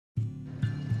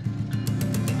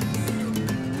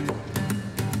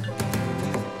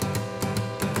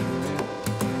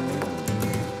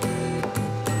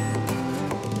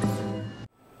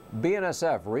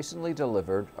BNSF recently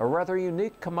delivered a rather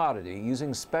unique commodity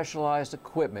using specialized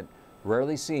equipment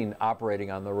rarely seen operating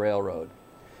on the railroad.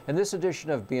 In this edition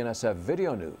of BNSF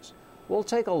Video News, we'll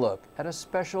take a look at a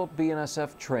special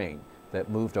BNSF train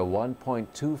that moved a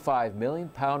 1.25 million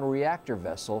pound reactor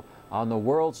vessel on the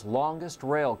world's longest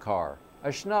rail car, a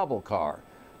Schnabel Car,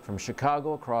 from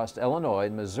Chicago across Illinois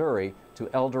and Missouri to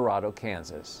El Dorado,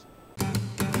 Kansas.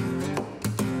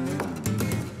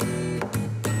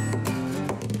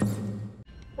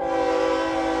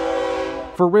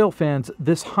 For rail fans,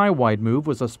 this high-wide move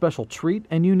was a special treat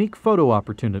and unique photo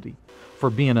opportunity. For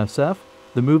BNSF,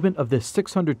 the movement of this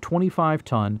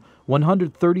 625-ton,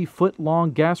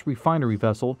 130-foot-long gas refinery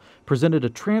vessel presented a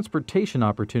transportation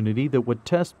opportunity that would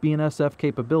test BNSF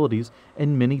capabilities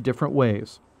in many different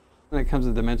ways. When it comes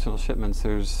to dimensional shipments,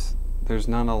 there's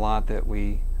not a lot that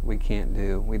we can't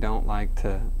do. We don't like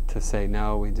to say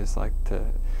no. We just like to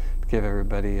give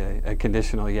everybody a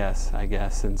conditional yes, I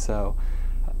guess. And so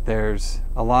there's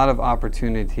a lot of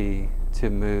opportunity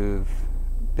to move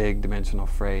big dimensional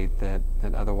freight that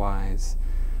otherwise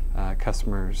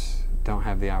customers don't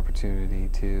have the opportunity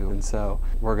to. And so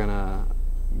we're going to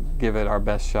give it our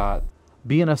best shot.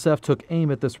 BNSF took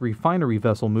aim at this refinery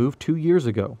vessel move 2 years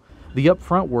ago. The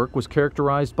upfront work was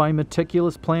characterized by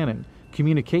meticulous planning,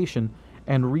 communication,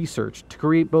 and research to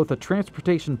create both a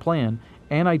transportation plan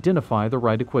and identify the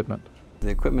right equipment. The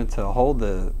equipment to hold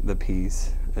the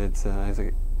piece, it's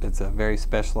a very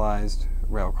specialized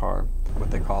rail car, what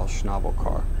they call a Schnabel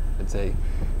Car. It's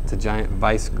a giant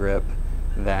vice grip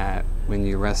that when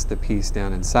you rest the piece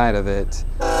down inside of it,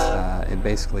 it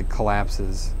basically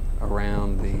collapses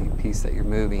around the piece that you're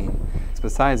moving.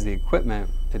 Besides the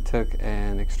equipment, it took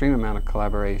an extreme amount of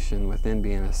collaboration within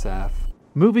BNSF.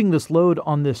 Moving this load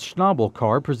on this Schnabel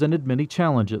Car presented many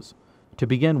challenges. To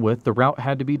begin with, the route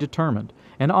had to be determined,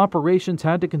 and operations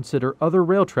had to consider other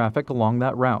rail traffic along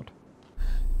that route.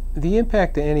 The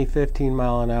impact of any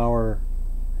 15-mile-an-hour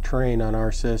train on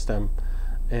our system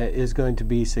is going to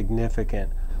be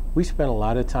significant. We spent a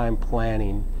lot of time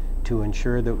planning to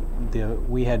ensure that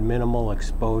we had minimal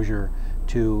exposure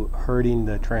to hurting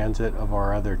the transit of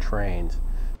our other trains.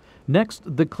 Next,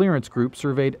 the clearance group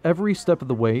surveyed every step of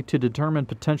the way to determine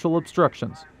potential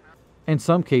obstructions. In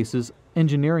some cases,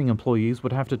 engineering employees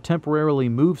would have to temporarily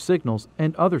move signals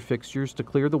and other fixtures to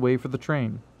clear the way for the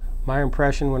train. My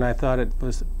impression when I thought it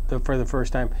was for the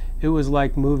first time, it was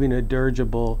like moving a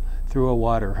dirigible through a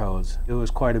water hose. It was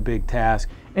quite a big task.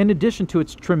 In addition to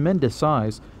its tremendous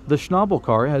size, the Schnabel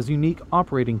Car has unique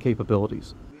operating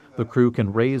capabilities. The crew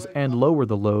can raise and lower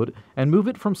the load and move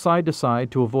it from side to side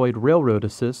to avoid railroad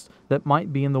assists that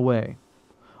might be in the way.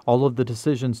 All of the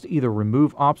decisions to either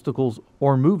remove obstacles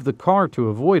or move the car to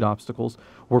avoid obstacles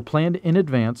were planned in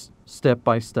advance, step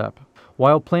by step.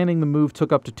 While planning the move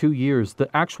took up to 2 years, the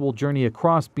actual journey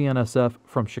across BNSF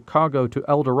from Chicago to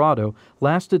El Dorado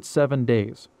lasted 7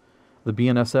 days. The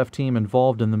BNSF team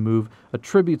involved in the move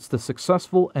attributes the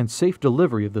successful and safe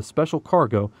delivery of the special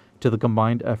cargo to the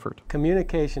combined effort.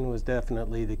 Communication was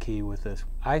definitely the key with this.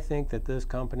 I think that this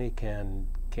company can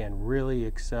really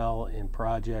excel in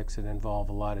projects that involve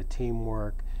a lot of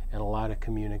teamwork and a lot of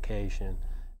communication.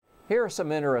 Here are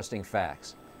some interesting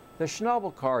facts. The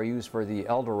Schnabel Car used for the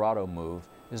El Dorado move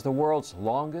is the world's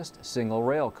longest single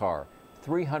rail car,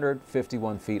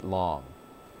 351 feet long.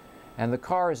 And the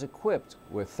car is equipped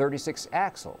with 36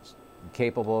 axles,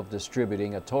 capable of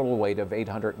distributing a total weight of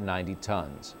 890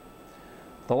 tons.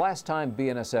 The last time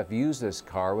BNSF used this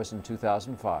car was in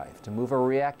 2005 to move a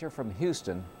reactor from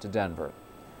Houston to Denver.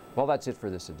 Well, that's it for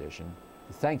this edition.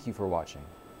 Thank you for watching.